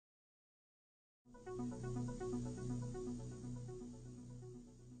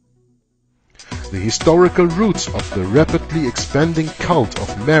The historical roots of the rapidly expanding cult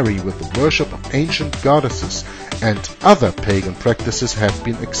of Mary with the worship of ancient goddesses and other pagan practices have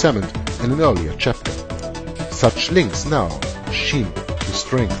been examined in an earlier chapter. Such links now seem to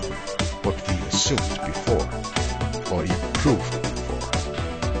strengthen what we assumed before, or even proved before.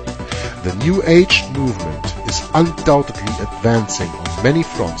 The New Age movement is undoubtedly advancing on many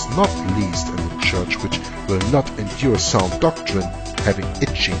fronts, not least in the Church, which will not endure sound doctrine, having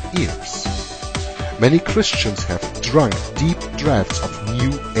itching ears. Many Christians have drunk deep draughts of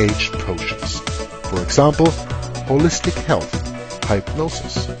New Age potions. For example, holistic health,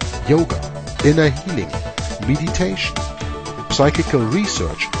 hypnosis, yoga, inner healing, meditation, psychical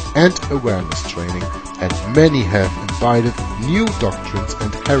research and awareness training, and many have imbibed new doctrines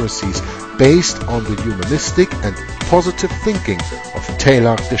and heresies based on the humanistic and positive thinking of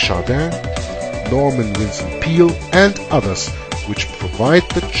Teilhard de Chardin, Norman Vincent Peale and others, which provide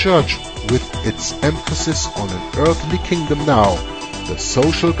the Church with its emphasis on an earthly kingdom now, the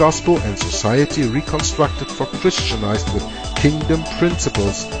social gospel and society reconstructed for Christianized with kingdom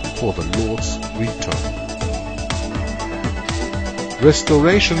principles for the Lord's return.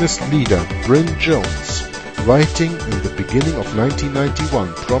 Restorationist leader Bryn Jones, writing in the beginning of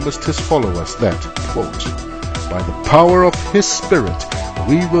 1991, promised his followers that, quote, "By the power of His Spirit,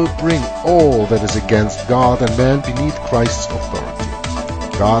 we will bring all that is against God and man beneath Christ's authority.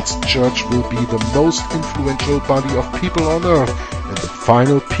 God's Church will be the most influential body of people on earth in the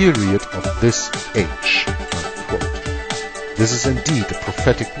final period of this age." Unquote. This is indeed a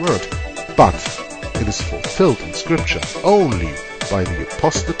prophetic word, but it is fulfilled in Scripture only by the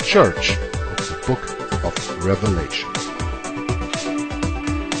apostate Church of the Book of Revelation.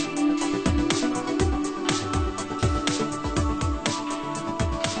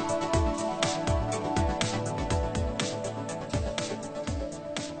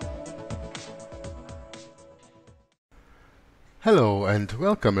 Hello and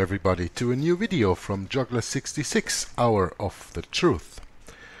welcome everybody to a new video from Juggler66, Hour of the Truth.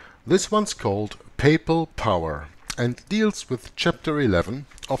 This one's called Papal Power and deals with chapter 11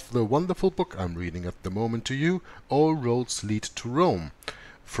 of the wonderful book I'm reading at the moment to you, All Roads Lead to Rome,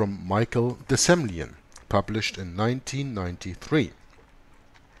 from Michael de Semlyen, published in 1993.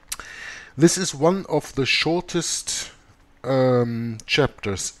 This is one of the shortest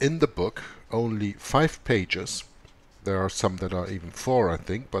chapters in the book, only 5 pages. There are some that are even 4, I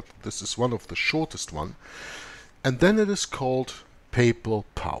think, but this is one of the shortest one. And then it is called Papal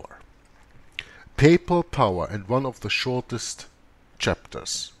Power. Papal Power and one of the shortest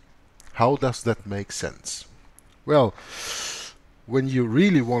chapters. How does that make sense? Well, when you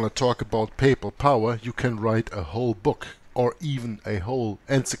really want to talk about papal power, you can write a whole book or even a whole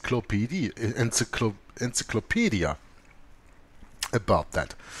encyclopedia about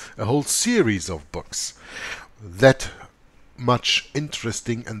that. A whole series of books. That much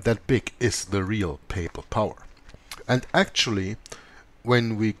interesting and that big is the real papal power. And actually,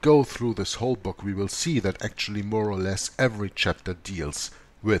 when we go through this whole book, we will see that actually more or less every chapter deals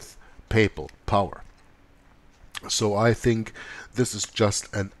with papal power. So I think this is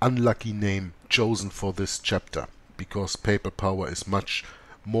just an unlucky name chosen for this chapter, because papal power is much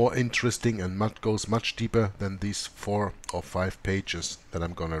more interesting and goes much deeper than these 4 or 5 pages that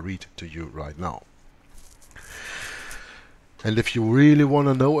I'm gonna read to you right now. And if you really want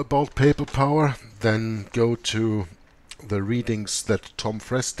to know about papal power, then go to the readings that Tom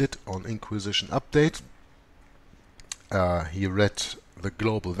Friess did on Inquisition Update. He read The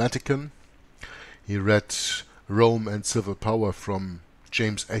Global Vatican. He read Rome and Civil Power from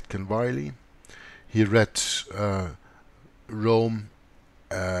James Aitken Wiley. He read Rome,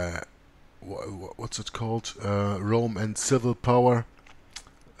 what's it called? Rome and Civil Power.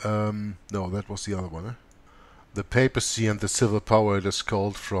 No, that was the other one. The Papacy and the Civil Power, it is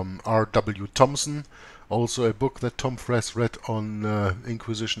called, from R.W. Thompson. Also a book that Tom Friess read on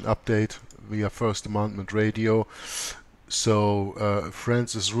Inquisition Update via First Amendment Radio. So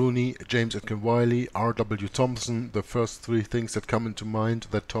Francis Rooney, James Aitken Wiley, R.W. Thompson, the first 3 things that come into mind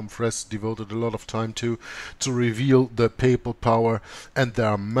that Tom Friess devoted a lot of time to reveal the papal power. And there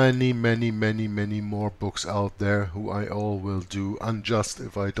are many more books out there who I all will do unjust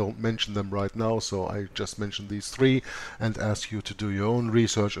if I don't mention them right now. So I just mentioned these 3 and ask you to do your own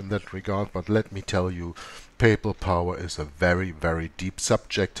research in that regard. But let me tell you, papal power is a very deep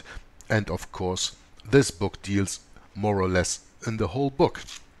subject. And of course, this book deals more or less in the whole book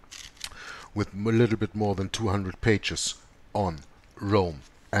with a little bit more than 200 pages on Rome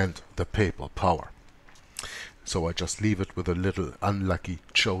and the papal power. So I just leave it with a little unlucky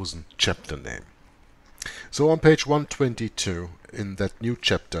chosen chapter name. So on page 122 in that new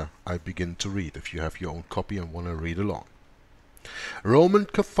chapter I begin to read, if you have your own copy and want to read along. Roman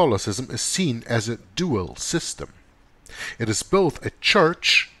Catholicism is seen as a dual system. It is both a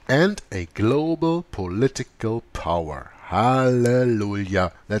church and a global political power.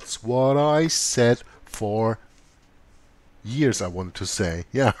 Hallelujah! That's what I said for years, I wanted to say.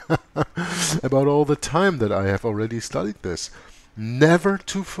 Yeah, about all the time that I have already studied this. Never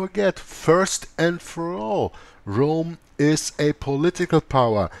to forget, first and for all, Rome is a political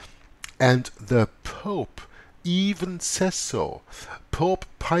power, and the Pope even says so. Pope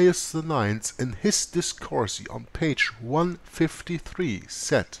Pius IX, in his discourse on page 153,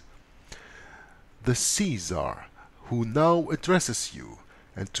 said, "The Caesar, who now addresses you,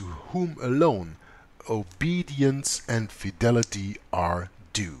 and to whom alone obedience and fidelity are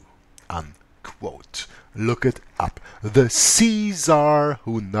due." Unquote. Look it up. The Caesar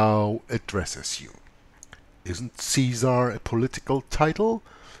who now addresses you. Isn't Caesar a political title?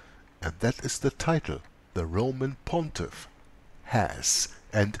 And that is the title the Roman pontiff has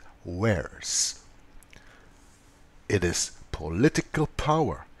and wears. It is political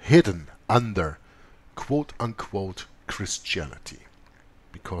power hidden under quote-unquote Christianity,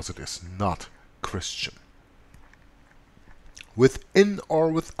 because it is not Christian. Within or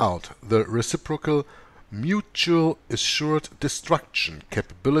without the reciprocal mutual assured destruction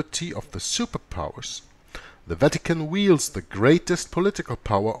capability of the superpowers, the Vatican wields the greatest political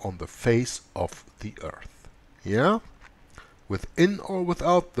power on the face of the earth. Yeah? Within or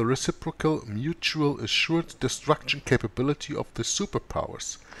without the reciprocal mutual assured destruction capability of the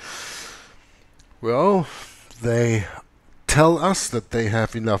superpowers. Well, they tell us that they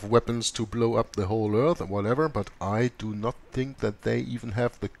have enough weapons to blow up the whole earth and whatever, but I do not think that they even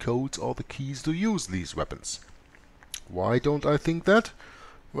have the codes or the keys to use these weapons. Why don't I think that?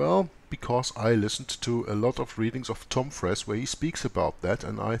 Well, because I listened to a lot of readings of Tom Friess where he speaks about that,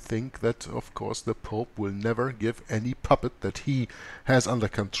 and I think that, of course, the Pope will never give any puppet that he has under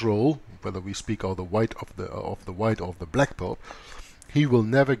control, whether we speak of the white or the black Pope, he will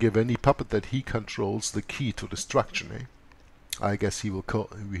never give any puppet that he controls the key to destruction. Eh? I guess he will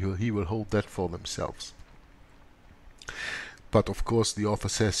hold that for themselves. But of course the author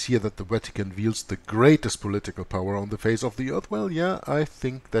says here that the Vatican wields the greatest political power on the face of the earth. Well, yeah, I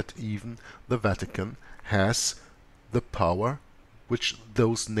think that even the Vatican has the power which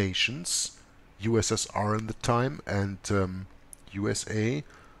those nations, USSR in the time and USA,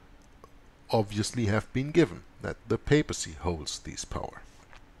 obviously have been given, that the papacy holds this power.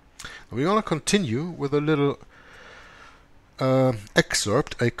 Now we're going to continue with a little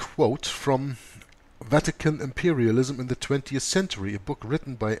excerpt, a quote from Vatican Imperialism in the 20th Century, a book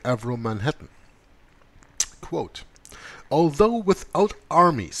written by Avro Manhattan. Quote, "Although without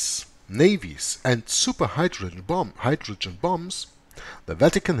armies, navies and super hydrogen bombs, the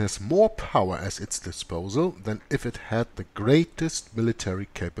Vatican has more power at its disposal than if it had the greatest military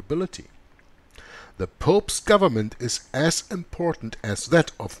capability. The Pope's government is as important as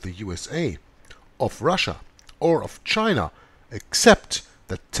that of the USA, of Russia, or of China, except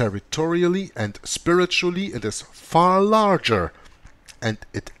that territorially and spiritually it is far larger, and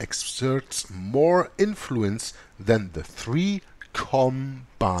it exerts more influence than the three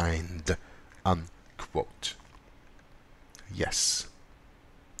combined." Unquote. Yes.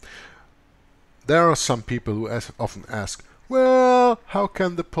 There are some people who often ask, well, how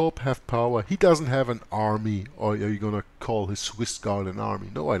can the Pope have power? He doesn't have an army. Or are you going to call his Swiss Guard an army?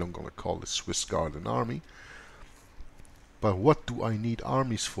 No, I don't going to call his Swiss Guard an army. But what do I need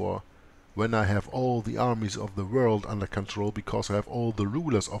armies for when I have all the armies of the world under control, because I have all the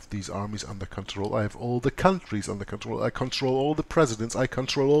rulers of these armies under control, I have all the countries under control, I control all the presidents, I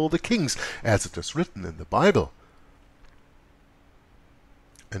control all the kings, as it is written in the Bible.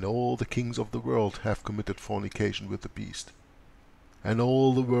 And all the kings of the world have committed fornication with the beast, and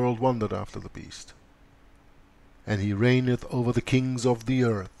all the world wondered after the beast. And he reigneth over the kings of the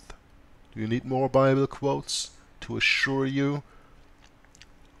earth. Do you need more Bible quotes to assure you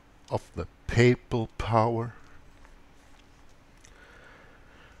of the papal power?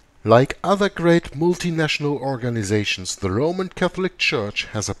 Like other great multinational organizations, the Roman Catholic Church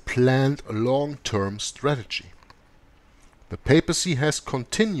has a planned long-term strategy. The papacy has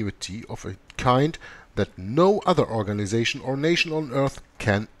continuity of a kind that no other organization or nation on earth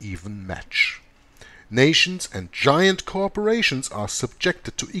can even match. Nations and giant corporations are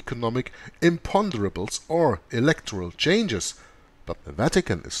subjected to economic imponderables or electoral changes, but the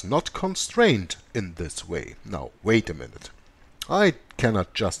Vatican is not constrained in this way. Now, wait a minute. I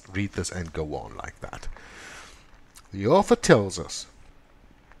cannot just read this and go on like that. The author tells us,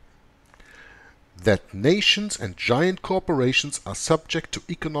 that nations and giant corporations are subject to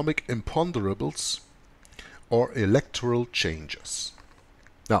economic imponderables or electoral changes.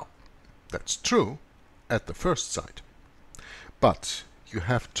 Now, that's true at the first sight, but you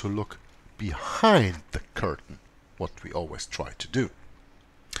have to look behind the curtain, what we always try to do.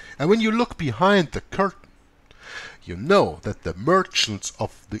 And when you look behind the curtain, you know that the merchants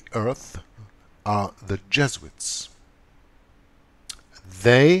of the earth are the Jesuits.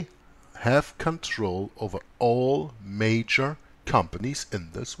 They have control over all major companies in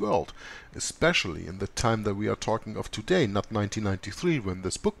this world, especially in the time that we are talking of today, not 1993 when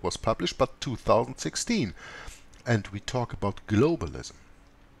this book was published, but 2016. And we talk about globalism.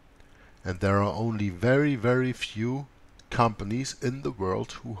 And there are only very, very few companies in the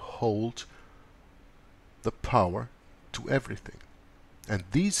world who hold the power to everything. And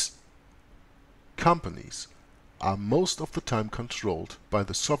these companies are most of the time controlled by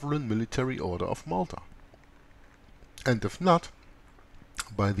the Sovereign Military Order of Malta. And if not,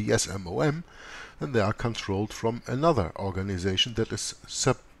 by the SMOM, then they are controlled from another organization that is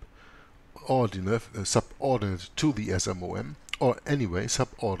subordinate to the SMOM, or anyway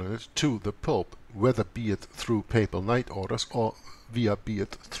subordinate to the Pope, whether be it through papal night orders or be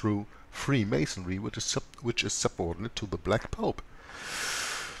it through Freemasonry, which is subordinate to the Black Pope.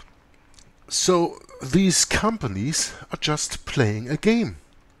 So these companies are just playing a game.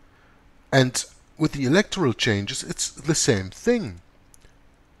 And with the electoral changes, it's the same thing.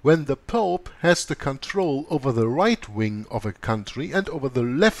 When the Pope has the control over the right wing of a country and over the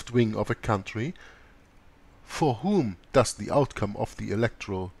left wing of a country, for whom does the outcome of the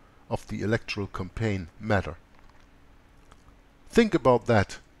electoral campaign matter? Think about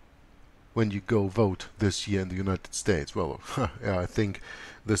that when you go vote this year in the United States. Well, yeah, I think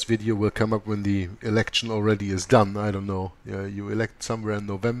this video will come up when the election already is done. I don't know. You elect somewhere in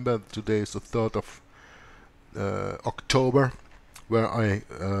November. Today is the 3rd of October, where I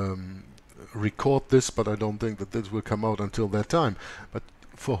record this, but I don't think that this will come out until that time. But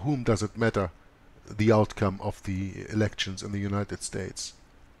for whom does it matter, the outcome of the elections in the United States?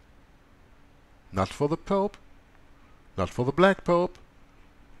 Not for the Pope, not for the Black Pope,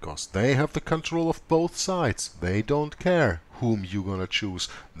 because they have the control of both sides. They don't care whom you're gonna choose.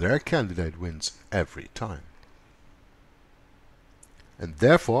 Their candidate wins every time. And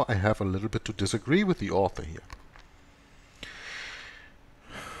therefore I have a little bit to disagree with the author here.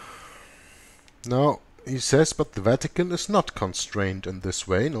 Now, he says, but the Vatican is not constrained in this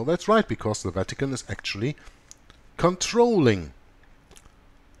way. No, that's right, because the Vatican is actually controlling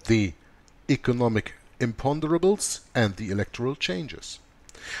the economic imponderables and the electoral changes.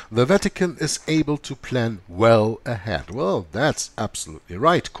 The Vatican is able to plan well ahead. Well, that's absolutely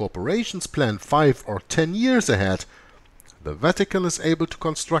right. Corporations plan 5 or 10 years ahead. The Vatican is able to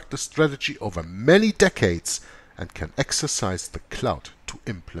construct a strategy over many decades and can exercise the clout to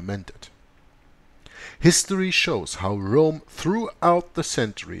implement it. History shows how Rome throughout the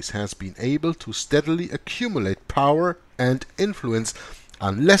centuries has been able to steadily accumulate power and influence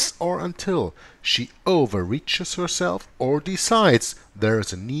unless or until she overreaches herself or decides there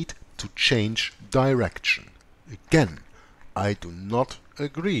is a need to change direction. Again, I do not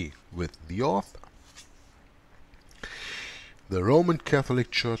agree with the author. The Roman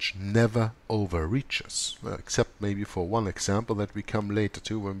Catholic Church never overreaches, except maybe for one example that we come later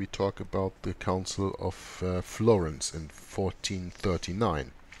to when we talk about the Council of Florence in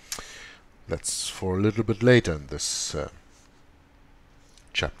 1439. That's for a little bit later in this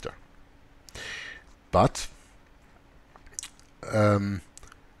chapter. But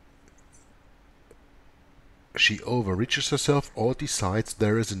she overreaches herself or decides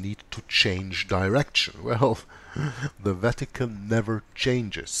there is a need to change direction. Well, the Vatican never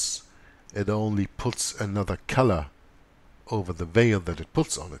changes. It only puts another color over the veil that it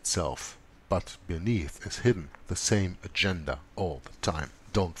puts on itself. But beneath is hidden the same agenda all the time.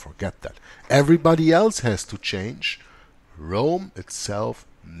 Don't forget that. Everybody else has to change. Rome itself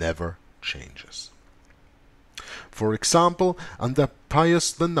never changes. For example, under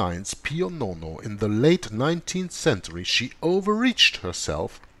Pius IX, Pio IX, in the late 19th century, she overreached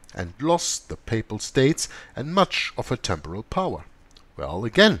herself and lost the Papal States and much of her temporal power. Well,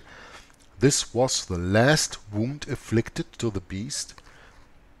 again, this was the last wound inflicted to the beast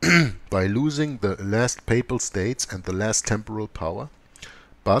by losing the last Papal States and the last temporal power,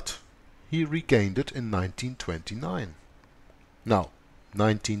 but he regained it in 1929. Now,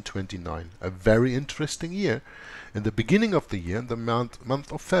 1929, a very interesting year. In the beginning of the year, in the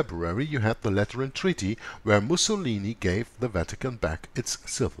month of February, you had the Lateran Treaty, where Mussolini gave the Vatican back its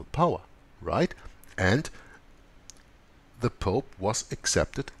civil power, right? And the Pope was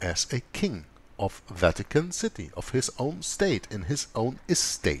accepted as a king of Vatican City, of his own state, in his own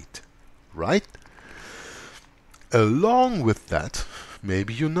estate, right? Along with that,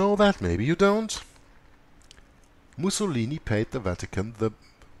 maybe you know that, maybe you don't, Mussolini paid the Vatican the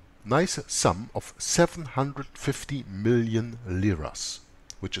nice sum of 750 million liras,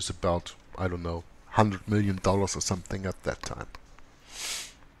 which is about, I don't know, $100 million or something at that time.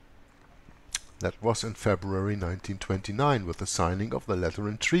 That was in February 1929 with the signing of the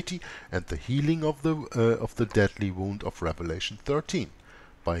Lateran Treaty and the healing of the deadly wound of Revelation 13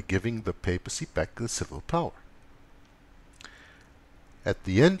 by giving the papacy back the civil power. At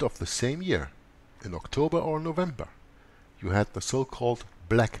the end of the same year, in October or November, you had the so-called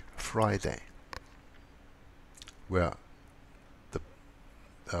Black Friday, where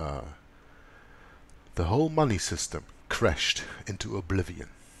the whole money system crashed into oblivion.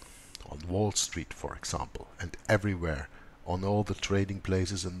 On Wall Street, for example, and everywhere, on all the trading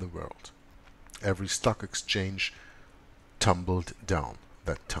places in the world. Every stock exchange tumbled down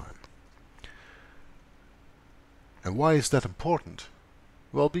that time. And why is that important?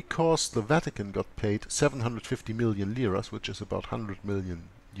 Well, because the Vatican got paid 750 million liras, which is about 100 million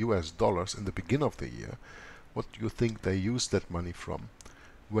US dollars in the beginning of the year. What do you think they used that money from?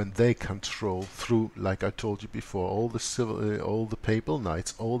 When they control through, like I told you before, all the papal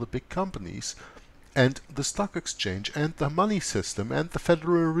knights, all the big companies, and the stock exchange, and the money system, and the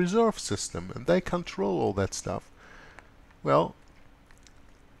Federal Reserve System, and they control all that stuff. Well,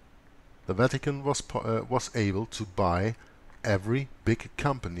 the Vatican was able to buy every big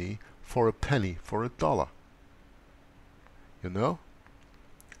company for a penny, for $1. You know?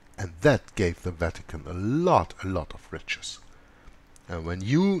 And that gave the Vatican a lot of riches. And when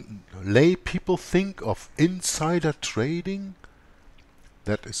you lay people think of insider trading,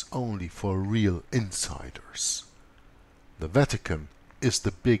 that is only for real insiders. The Vatican is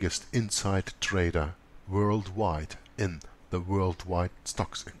the biggest inside trader worldwide in the worldwide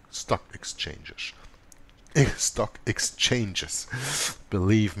stock exchanges. Stock exchanges.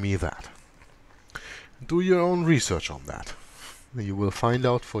 Believe me that. Do your own research on that. You will find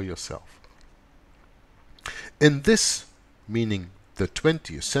out for yourself. In this, meaning the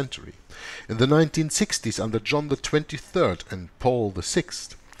 20th century, in the 1960s under John the 23rd and Paul the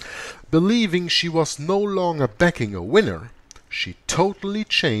 6th, believing she was no longer backing a winner, she totally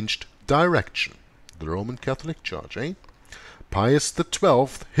changed direction. The Roman Catholic Church, Pius XII,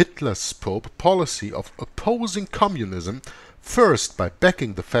 Hitler's Pope, policy of opposing communism, first by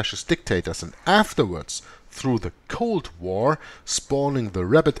backing the fascist dictators and afterwards through the Cold War, spawning the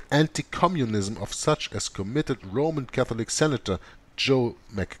rabid anti-communism of such as committed Roman Catholic Senator Joe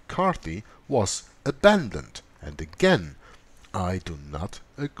McCarthy, was abandoned. And again, I do not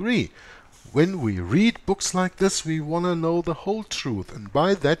agree. When we read books like this, we want to know the whole truth, and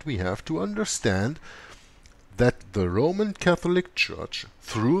by that we have to understand that the Roman Catholic Church,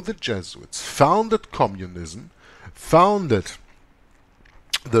 through the Jesuits, founded communism, founded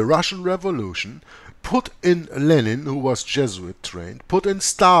the Russian Revolution, put in Lenin, who was Jesuit trained, put in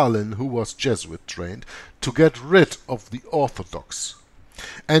Stalin, who was Jesuit trained, to get rid of the Orthodox,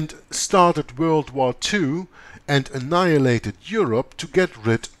 and started World War II and annihilated Europe to get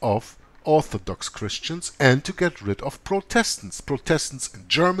rid of Orthodox Christians and to get rid of Protestants. Protestants in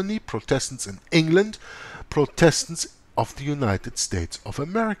Germany, Protestants in England, Protestants of the United States of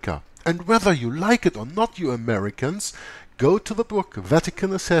America. And whether you like it or not, you Americans, go to the book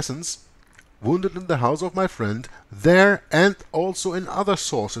Vatican Assassins, Wounded in the House of My Friend. There and also in other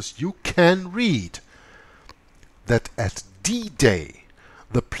sources you can read that at D-Day,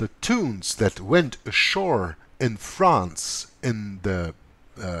 the platoons that went ashore in France, in the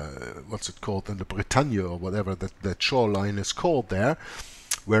what's it called, in the Bretagne or whatever that shoreline is called there,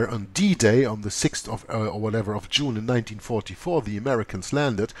 where on D-Day, on the 6th of or whatever of June in 1944, the Americans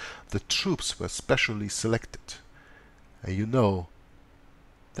landed, the troops were specially selected. And you know,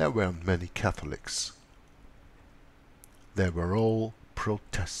 there weren't many Catholics. They were all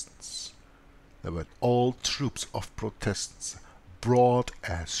Protestants. They were all troops of Protestants, brought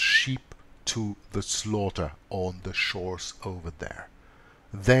as sheep to the slaughter on the shores over there.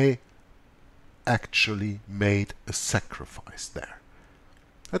 They actually made a sacrifice there.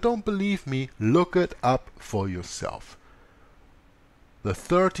 Now, don't believe me, look it up for yourself. The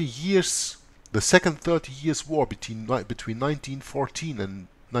second 30 years war between 1914 and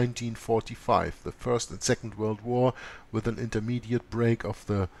 1945, the First and Second World War, with an intermediate break of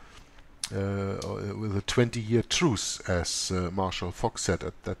the with a 20-year truce, as Marshal Fox said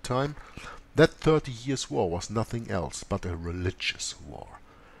at that time. That 30 years war was nothing else but a religious war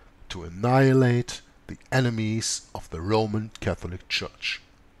to annihilate the enemies of the Roman Catholic Church,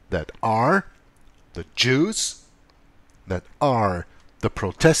 that are the Jews, that are the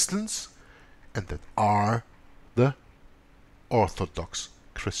Protestants, and that are the Orthodox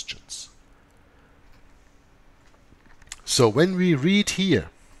Christians. So when we read here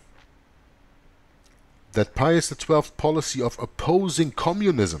that Pius XII's policy of opposing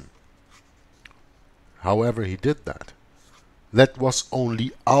communism, however he did that, that was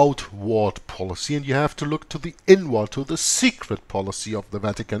only outward policy, and you have to look to the inward, to the secret policy of the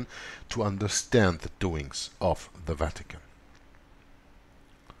Vatican to understand the doings of the Vatican.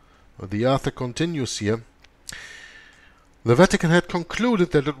 The author continues here. The Vatican had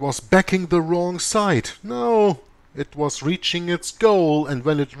concluded that it was backing the wrong side. No, it was reaching its goal, and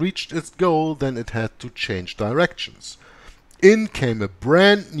when it reached its goal, then it had to change directions. In came a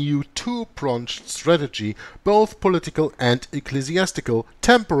brand new two-pronged strategy, both political and ecclesiastical,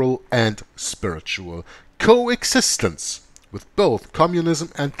 temporal and spiritual. Coexistence with both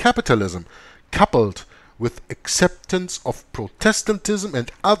communism and capitalism, coupled with acceptance of Protestantism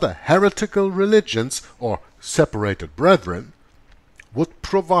and other heretical religions, or separated brethren, would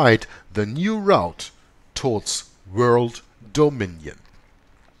provide the new route towards world dominion.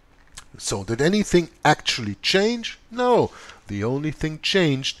 So did anything actually change? No. The only thing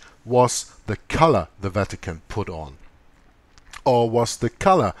changed was the color the Vatican put on. Or was the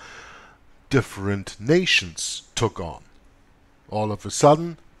color different nations took on. All of a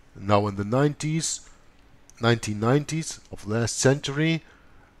sudden, now in the 1990s of last century,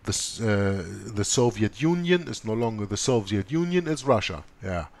 the Soviet Union is no longer the Soviet Union, it's Russia.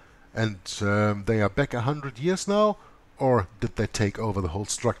 Yeah. And they are back 100 years now? Or did they take over the whole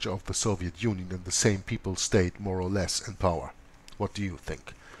structure of the Soviet Union and the same people stayed more or less in power? What do you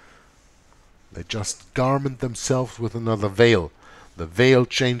think? They just garment themselves with another veil. The veil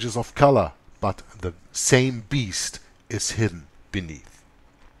changes of color, but the same beast is hidden beneath.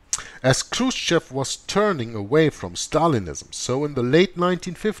 As Khrushchev was turning away from Stalinism, so in the late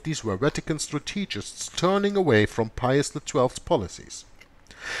 1950s were Vatican strategists turning away from Pius XII's policies.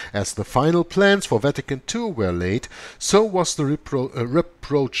 As the final plans for Vatican II were laid, so was the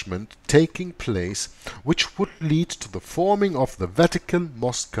rapprochement taking place, which would lead to the forming of the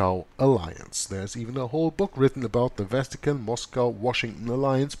Vatican-Moscow alliance. There's even a whole book written about the Vatican-Moscow-Washington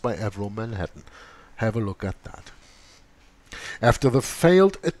alliance by Avro Manhattan. Have a look at that. After the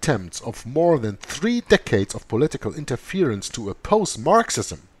failed attempts of more than 3 decades of political interference to oppose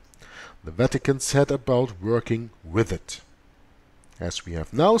Marxism, the Vatican set about working with it. As we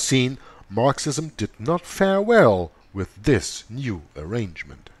have now seen, Marxism did not fare well with this new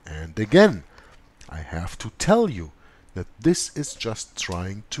arrangement. And again, I have to tell you that this is just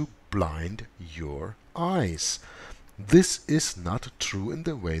trying to blind your eyes. This is not true in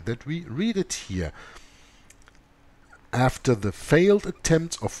the way that we read it here. After the failed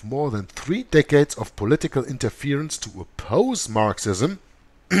attempts of more than 3 decades of political interference to oppose Marxism,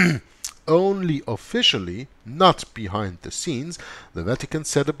 only officially, not behind the scenes, the Vatican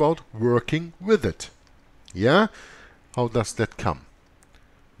set about working with it. Yeah? How does that come?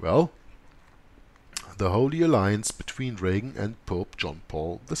 Well, the Holy Alliance between Reagan and Pope John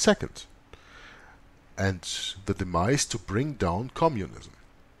Paul II, and the demise to bring down communism.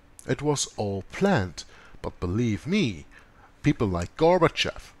 It was all planned, but believe me, people like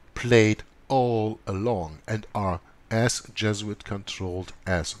Gorbachev played all along and are as Jesuit-controlled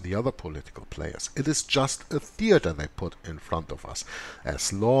as the other political players. It is just a theater they put in front of us.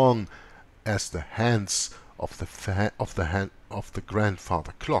 As long as the hands of the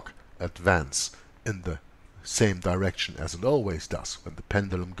grandfather clock advance in the same direction as it always does, when the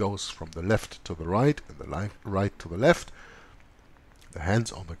pendulum goes from the left to the right and the right to the left, the hands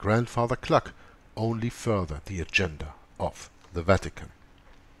on the grandfather clock only further the agenda of the Vatican.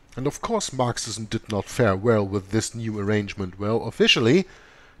 And of course Marxism did not fare well with this new arrangement, well, officially,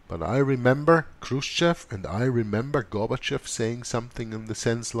 but I remember Khrushchev and I remember Gorbachev saying something in the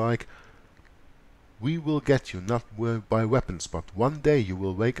sense like, we will get you not by weapons, but one day you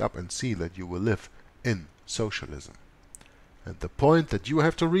will wake up and see that you will live in socialism. And the point that you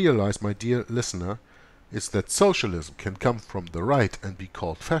have to realize, my dear listener, is that socialism can come from the right and be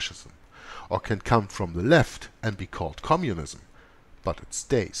called fascism, or can come from the left and be called communism. But it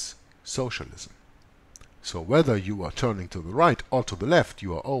stays socialism. So whether you are turning to the right or to the left,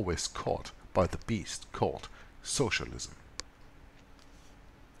 you are always caught by the beast called socialism.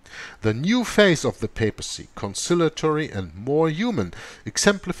 The new phase of the papacy, conciliatory and more human,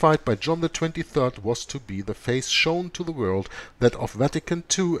 exemplified by John XXIII, was to be the face shown to the world, that of Vatican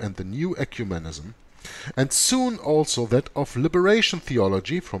II and the new ecumenism, and soon also that of liberation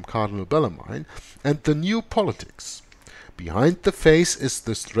theology from Cardinal Bellarmine and the new politics. Behind the face is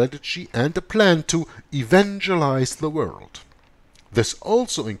the strategy and a plan to evangelize the world. This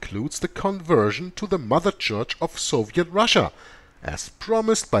also includes the conversion to the Mother Church of Soviet Russia, as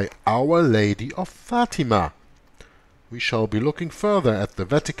promised by Our Lady of Fatima. We shall be looking further at the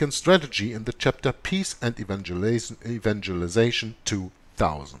Vatican strategy in the chapter Peace and Evangelization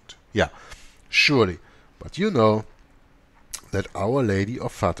 2000. Yeah, surely. But you know that Our Lady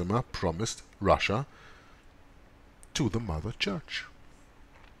of Fatima promised Russia to the Mother Church.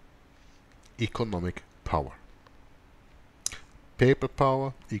 Economic power. Papal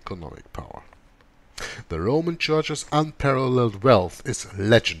power, economic power. The Roman Church's unparalleled wealth is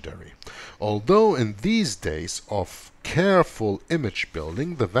legendary. Although in these days of careful image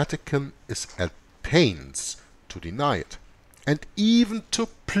building, the Vatican is at pains to deny it, and even to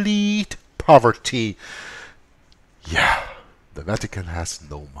plead poverty. Yeah, the Vatican has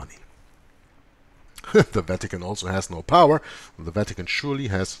no money. The Vatican also has no power. The Vatican surely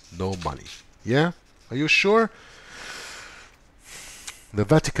has no money. Yeah? Are you sure? The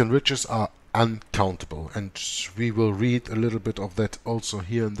Vatican riches are uncountable, and we will read a little bit of that also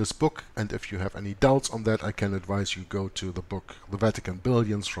here in this book. And if you have any doubts on that, I can advise you go to the book The Vatican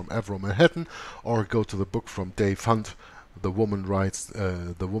Billions from Avro Manhattan, or go to the book from Dave Hunt, The Woman Rides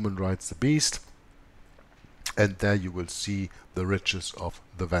the Beast, and there you will see the riches of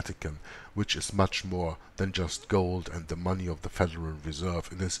the Vatican, which is much more than just gold and the money of the Federal Reserve.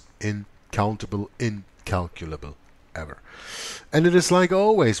 It is incountable, incalculable ever. And it is like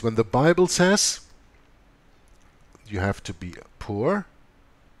always when the Bible says you have to be poor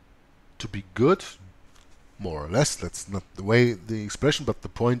to be good, more or less. That's not the way the expression, but the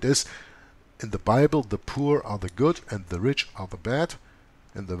point is, in the Bible the poor are the good and the rich are the bad.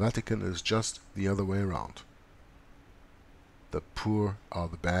 In the Vatican it is just the other way around. The poor are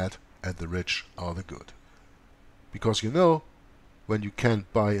the bad and the rich are the good. Because you know, when you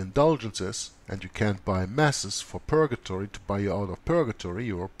can't buy indulgences and you can't buy masses for purgatory to buy you out of purgatory,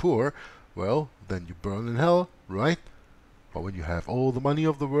 you are poor, well, then you burn in hell, right? But when you have all the money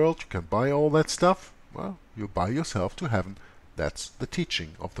of the world, you can buy all that stuff, well, you buy yourself to heaven. That's the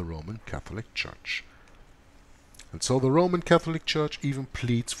teaching of the Roman Catholic Church. And so the Roman Catholic Church even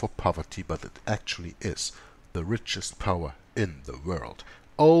pleads for poverty, but it actually is the richest power in the world.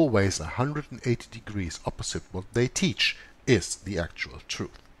 Always 180 degrees opposite what they teach is the actual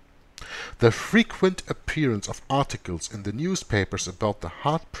truth. The frequent appearance of articles in the newspapers about the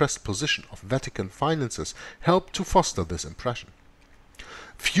hard-pressed position of Vatican finances help to foster this impression.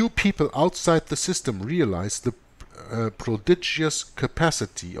 Few people outside the system realize the prodigious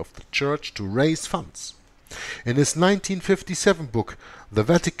capacity of the Church to raise funds. In his 1957 book, The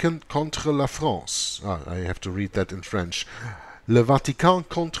Vatican contre la France, I have to read that in French, Le Vatican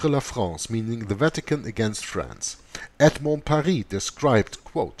contre la France, meaning the Vatican against France, Edmond Paris described,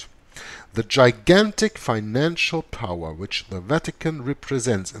 quote, "The gigantic financial power which the Vatican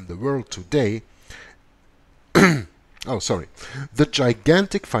represents in the world today the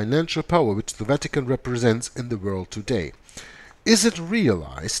gigantic financial power which the Vatican represents in the world today. Is it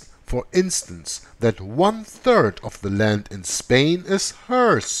realized, for instance, that 1/3 of the land in Spain is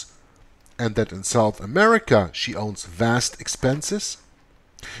hers, and that in South America she owns vast expanses?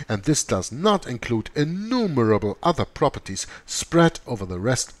 And this does not include innumerable other properties spread over the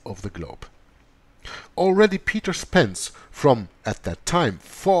rest of the globe. Already Peter Spence, from, at that time,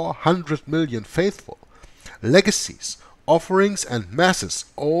 400 million faithful, legacies, offerings and masses,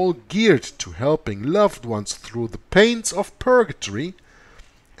 all geared to helping loved ones through the pains of purgatory,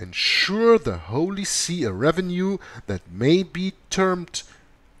 ensure the Holy See a revenue that may be termed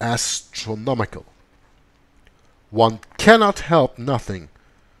astronomical. One cannot help noting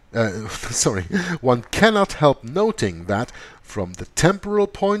that, from the temporal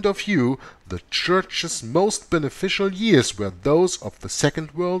point of view, the Church's most beneficial years were those of the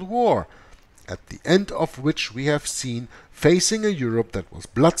Second World War, at the end of which we have seen, facing a Europe that was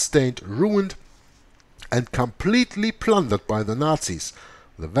blood-stained, ruined, and completely plundered by the Nazis,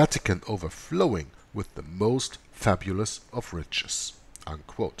 the Vatican overflowing with the most fabulous of riches."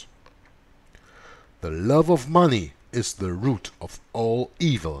 Unquote. The love of money is the root of all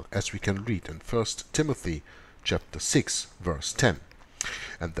evil, as we can read in 1 Timothy chapter 6, verse 10.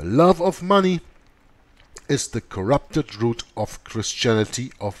 And the love of money is the corrupted root of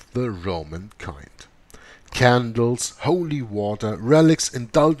Christianity of the Roman kind. Candles, holy water, relics,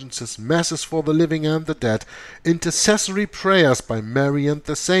 indulgences, masses for the living and the dead, intercessory prayers by Mary and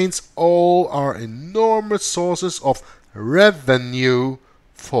the saints, all are enormous sources of revenue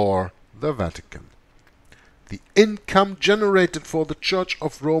for the Vatican. the income generated for the Church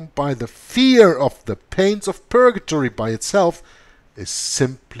of Rome by the fear of the pains of purgatory by itself is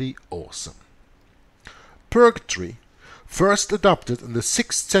simply awesome. Purgatory, first adopted in the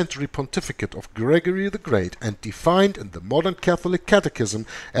 6th century pontificate of Gregory the Great and defined in the modern Catholic Catechism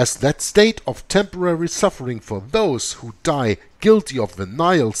as that state of temporary suffering for those who die guilty of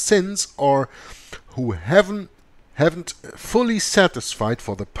venial sins or who haven't fully satisfied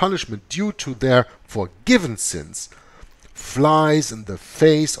for the punishment due to their forgiven sins, flies in the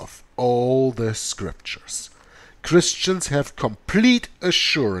face of all the scriptures. Christians have complete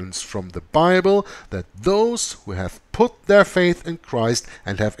assurance from the Bible that those who have put their faith in Christ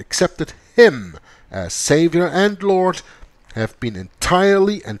and have accepted Him as Savior and Lord have been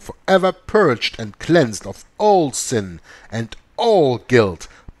entirely and forever purged and cleansed of all sin and all guilt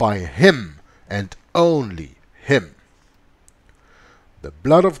by Him and only Him. The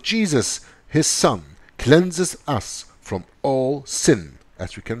blood of Jesus, His Son, cleanses us from all sin,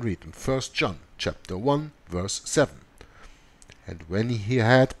 as we can read in 1 John chapter 1, verse 7. And when He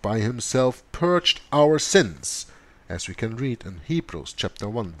had by Himself purged our sins, as we can read in Hebrews chapter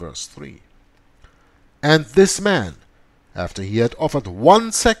 1, verse 3. And this man, after He had offered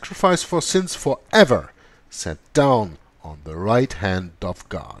one sacrifice for sins forever, sat down on the right hand of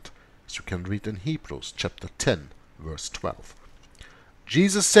God, as we can read in Hebrews chapter 10, verse 12.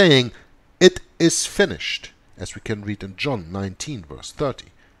 Jesus saying, "It is finished," as we can read in John 19, verse 30,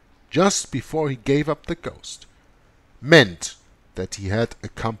 just before He gave up the ghost, meant that He had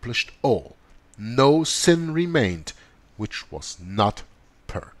accomplished all. No sin remained which was not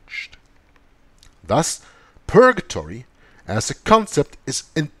purged. Thus, purgatory as a concept is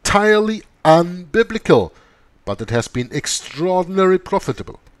entirely unbiblical, but it has been extraordinarily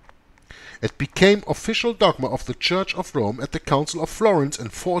profitable. It became official dogma of the Church of Rome at the Council of Florence in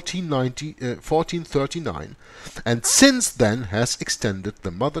 1439, and since then has extended the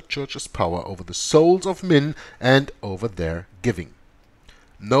Mother Church's power over the souls of men and over their giving.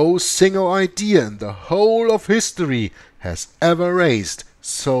 No single idea in the whole of history has ever raised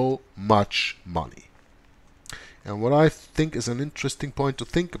so much money. And what I think is an interesting point to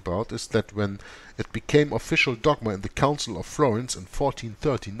think about is that when it became official dogma in the Council of Florence in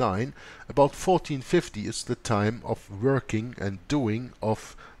 1439, about 1450 is the time of working and doing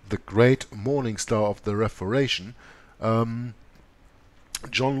of the great morning star of the Reformation, John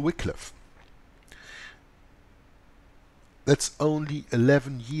Wycliffe. That's only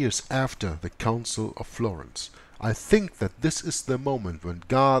 11 years after the Council of Florence. I think that this is the moment when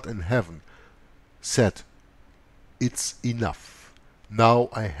God in heaven said, "It's enough. Now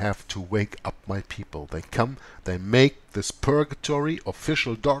I have to wake up my people." They come, they make this purgatory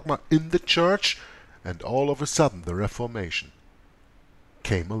official dogma in the church, and all of a sudden the Reformation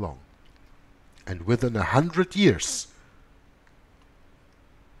came along. And within 100 years,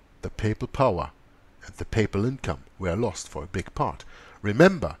 the papal power and the papal income were lost for a big part.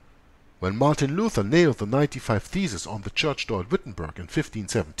 Remember, when Martin Luther nailed the 95 Theses on the church door at Wittenberg in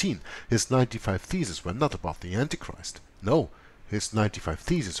 1517, his 95 Theses were not about the Antichrist. No, his 95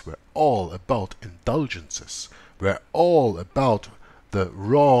 Theses were all about indulgences, were all about the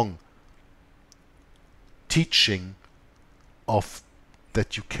wrong teaching of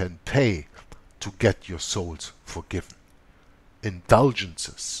that you can pay to get your souls forgiven.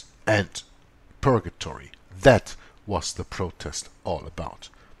 Indulgences and purgatory, that was the protest all about.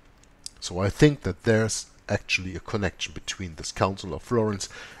 So I think that there's actually a connection between this Council of Florence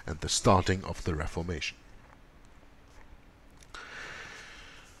and the starting of the Reformation.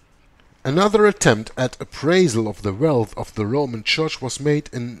 Another attempt at appraisal of the wealth of the Roman Church was made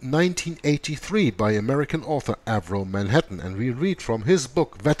in 1983 by American author Avro Manhattan, and we read from his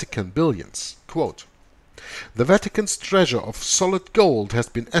book Vatican Billions, quote, "The Vatican's treasure of solid gold has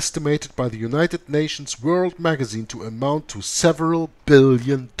been estimated by the United Nations World Magazine to amount to several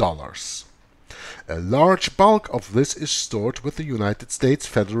 $billion. A large bulk of this is stored with the United States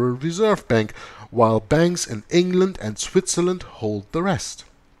Federal Reserve Bank, while banks in England and Switzerland hold the rest.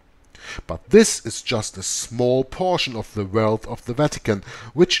 But this is just a small portion of the wealth of the Vatican,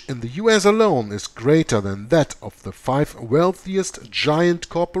 which in the US alone is greater than that of the 5 wealthiest giant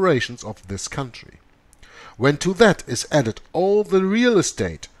corporations of this country. When to that is added all the real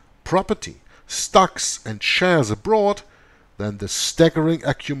estate, property, stocks and shares abroad, then the staggering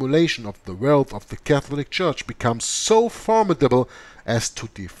accumulation of the wealth of the Catholic Church becomes so formidable as to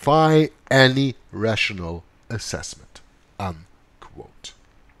defy any rational assessment." Unquote.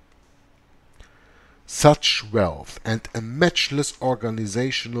 Such wealth and a matchless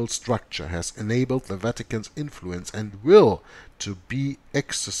organizational structure has enabled the Vatican's influence and will to be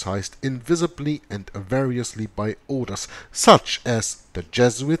exercised invisibly and variously by orders such as the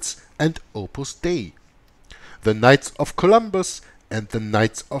Jesuits and Opus Dei, the Knights of Columbus and the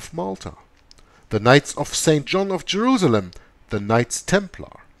Knights of Malta, the Knights of St. John of Jerusalem, the Knights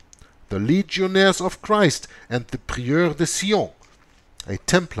Templar, the Legionnaires of Christ and the Prieurs de Sion, a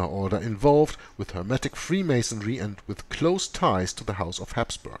Templar order involved with Hermetic Freemasonry and with close ties to the House of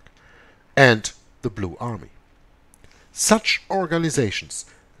Habsburg, and the Blue Army. Such organizations,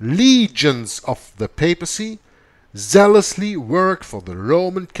 legions of the papacy, zealously work for the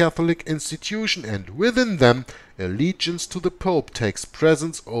Roman Catholic institution, and within them allegiance to the Pope takes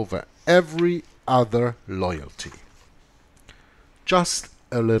precedence over every other loyalty. Just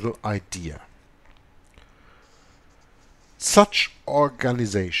a little idea. Such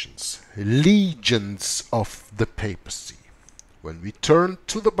organizations, legions of the papacy, when we turn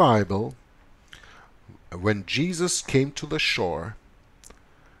to the Bible, when Jesus came to the shore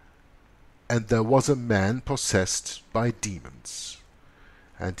and there was a man possessed by demons,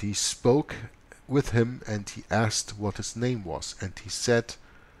 and he spoke with him and he asked what his name was, and he said,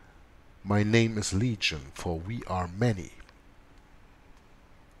 "My name is Legion, for we are many."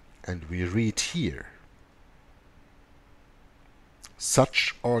 And we read here,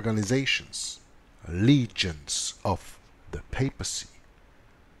 such organizations, legions of the papacy.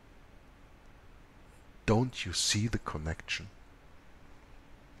 Don't you see the connection?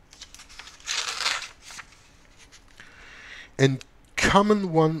 In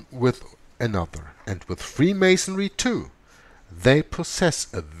common one with another, and with Freemasonry too, they possess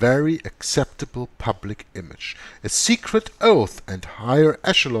a very acceptable public image, a secret oath and higher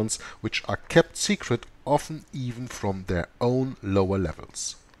echelons which are kept secret often even from their own lower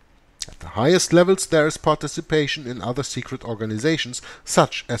levels. At the highest levels there is participation in other secret organizations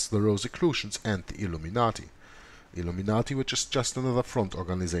such as the Rosicrucians and the Illuminati. Illuminati, which is just another front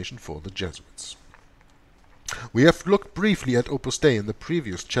organization for the Jesuits. We have looked briefly at Opus Dei in the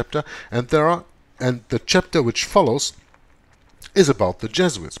previous chapter, and the chapter which follows is about the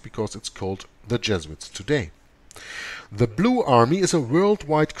Jesuits, because it's called The Jesuits Today. The Blue Army is a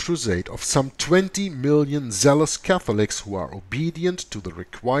worldwide crusade of some 20 million zealous Catholics who are obedient to the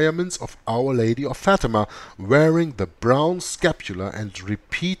requirements of Our Lady of Fatima, wearing the brown scapular and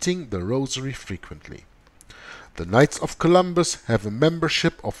repeating the rosary frequently. The Knights of Columbus have a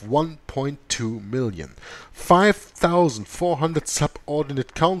membership of 1.2 million, 5,400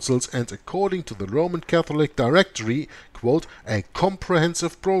 subordinate councils, and according to the Roman Catholic Directory, quote, a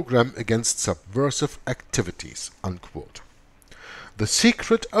comprehensive program against subversive activities, unquote. The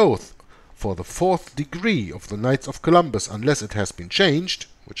secret oath for the 4th degree of the Knights of Columbus, unless it has been changed,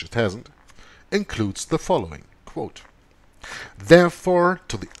 which it hasn't, includes the following, quote, "Therefore,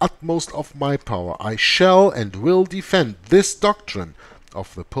 to the utmost of my power, I shall and will defend this doctrine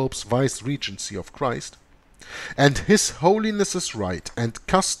of the Pope's vice-regency of Christ, and His Holiness's right and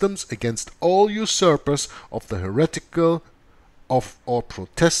customs against all usurpers of the heretical or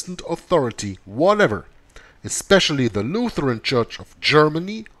Protestant authority whatever, especially the Lutheran Church of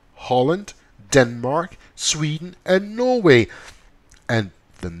Germany, Holland, Denmark, Sweden, and Norway, and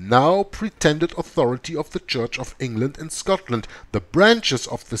the now pretended authority of the Church of England and Scotland, the branches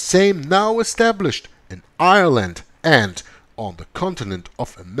of the same now established in Ireland and on the continent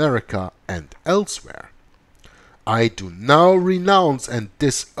of America and elsewhere. I do now renounce and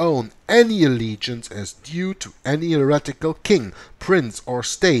disown any allegiance as due to any heretical king, prince, or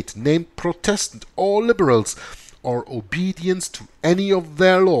state, named Protestant or Liberals, or obedience to any of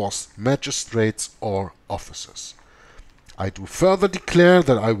their laws, magistrates, or officers. I do further declare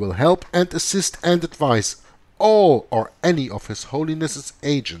that I will help and assist and advise all or any of His Holiness's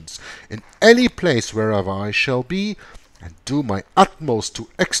agents in any place wherever I shall be, and do my utmost to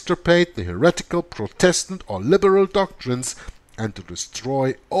extirpate the heretical Protestant or liberal doctrines and to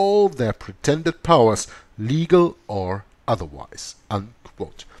destroy all their pretended powers, legal or otherwise,"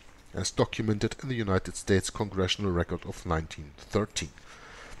 unquote, as documented in the United States Congressional Record of 1913.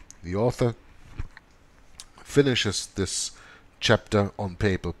 The author finishes this chapter on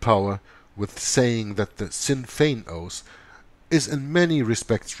papal power with saying that the Sinn Féin oath is in many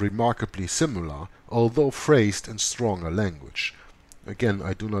respects remarkably similar, although phrased in stronger language. Again,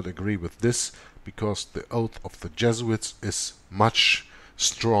 I do not agree with this, because the oath of the Jesuits is much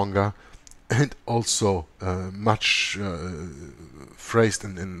stronger and also much phrased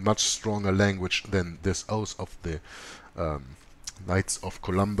in much stronger language than this oath of the Knights of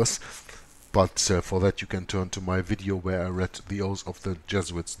Columbus. But for that you can turn to my video where I read the Oath of the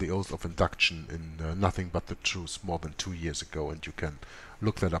Jesuits, the Oath of Induction in Nothing But the Truth more than 2 years ago, and you can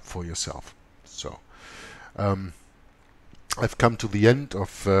look that up for yourself. So, I've come to the end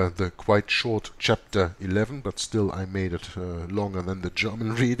of the quite short chapter 11, but still I made it longer than the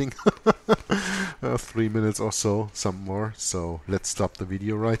German reading. 3 minutes or so, some more. So let's stop the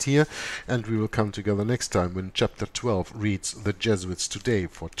video right here, and we will come together next time when chapter 12 reads the Jesuits today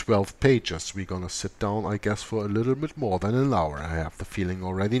for 12 pages. We're gonna sit down, I guess, for a little bit more than an hour. I have the feeling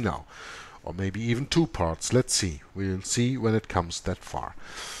already now. Or maybe even 2 parts. Let's see. We'll see when it comes that far.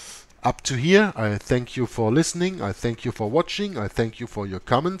 Up to here, I thank you for listening, I thank you for watching, I thank you for your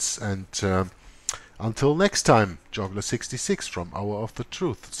comments, and until next time, Joggler66 from Hour of the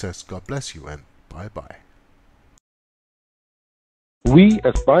Truth says God bless you and bye-bye. We,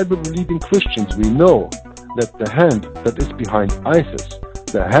 as Bible-believing Christians, we know that the hand that is behind ISIS,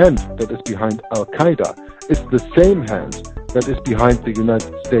 the hand that is behind Al-Qaeda, is the same hand that is behind the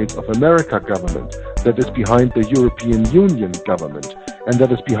United States of America government, that is behind the European Union government, and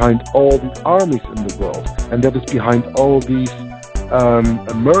that is behind all the armies in the world, and that is behind all these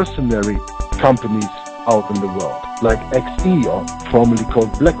mercenary companies out in the world, like XE, or formerly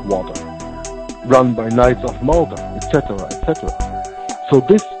called Blackwater, run by Knights of Malta, etc., etc. So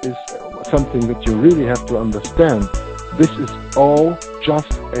this is something that you really have to understand. This is all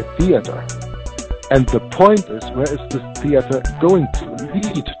just a theater. And the point is, where is this theater going to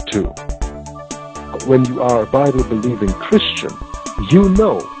lead to? When you are a Bible-believing Christian, you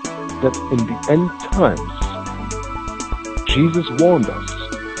know that in the end times, Jesus warned us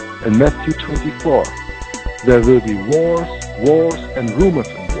in Matthew 24, there will be wars, and rumors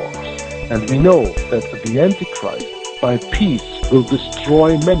of wars. And we know that the Antichrist, by peace, will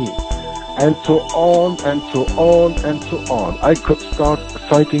destroy many. And so on, and so on, and so on. I could start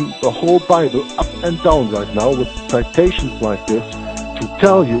citing the whole Bible up and down right now with citations like this to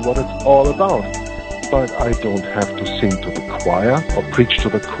tell you what it's all about. But I don't have to sing to the choir or preach to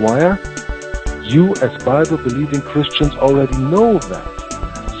the choir. You, as Bible-believing Christians, already know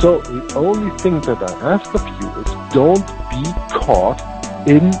that. So the only thing that I ask of you is don't be caught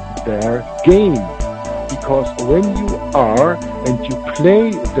in their game. Because when you are and you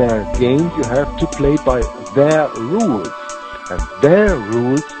play their game, you have to play by their rules. And their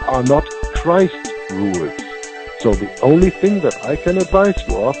rules are not Christ's rules. So the only thing that I can advise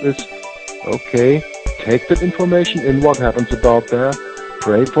you of is, okay, take that information in, what happens about there,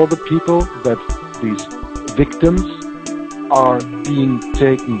 pray for the people that these victims are being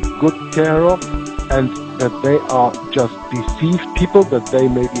taken good care of, and that they are just deceived people, that they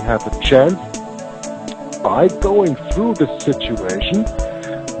maybe have a chance. By going through this situation,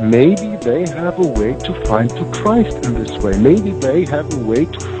 maybe they have a way to find to Christ in this way. Maybe they have a way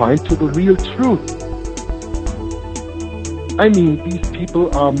to find to the real truth. I mean, these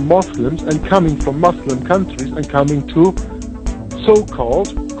people are Muslims and coming from Muslim countries and coming to so-called,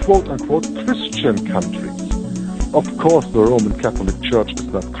 quote-unquote, Christian countries. Of course, the Roman Catholic Church is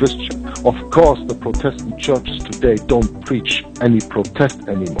not Christian. Of course, the Protestant churches today don't preach any protest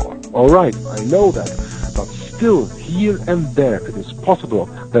anymore. All right, I know that. But still, here and there, it is possible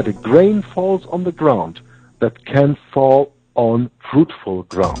that a grain falls on the ground that can fall on fruitful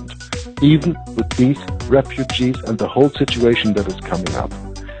ground, even with these refugees and the whole situation that is coming up.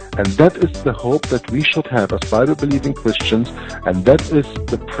 And that is the hope that we should have as Bible-believing Christians, and that is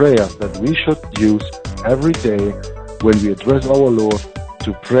the prayer that we should use every day when we address our Lord,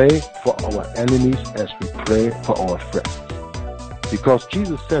 to pray for our enemies as we pray for our friends. Because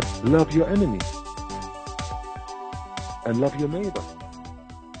Jesus said, love your enemies and love your neighbor.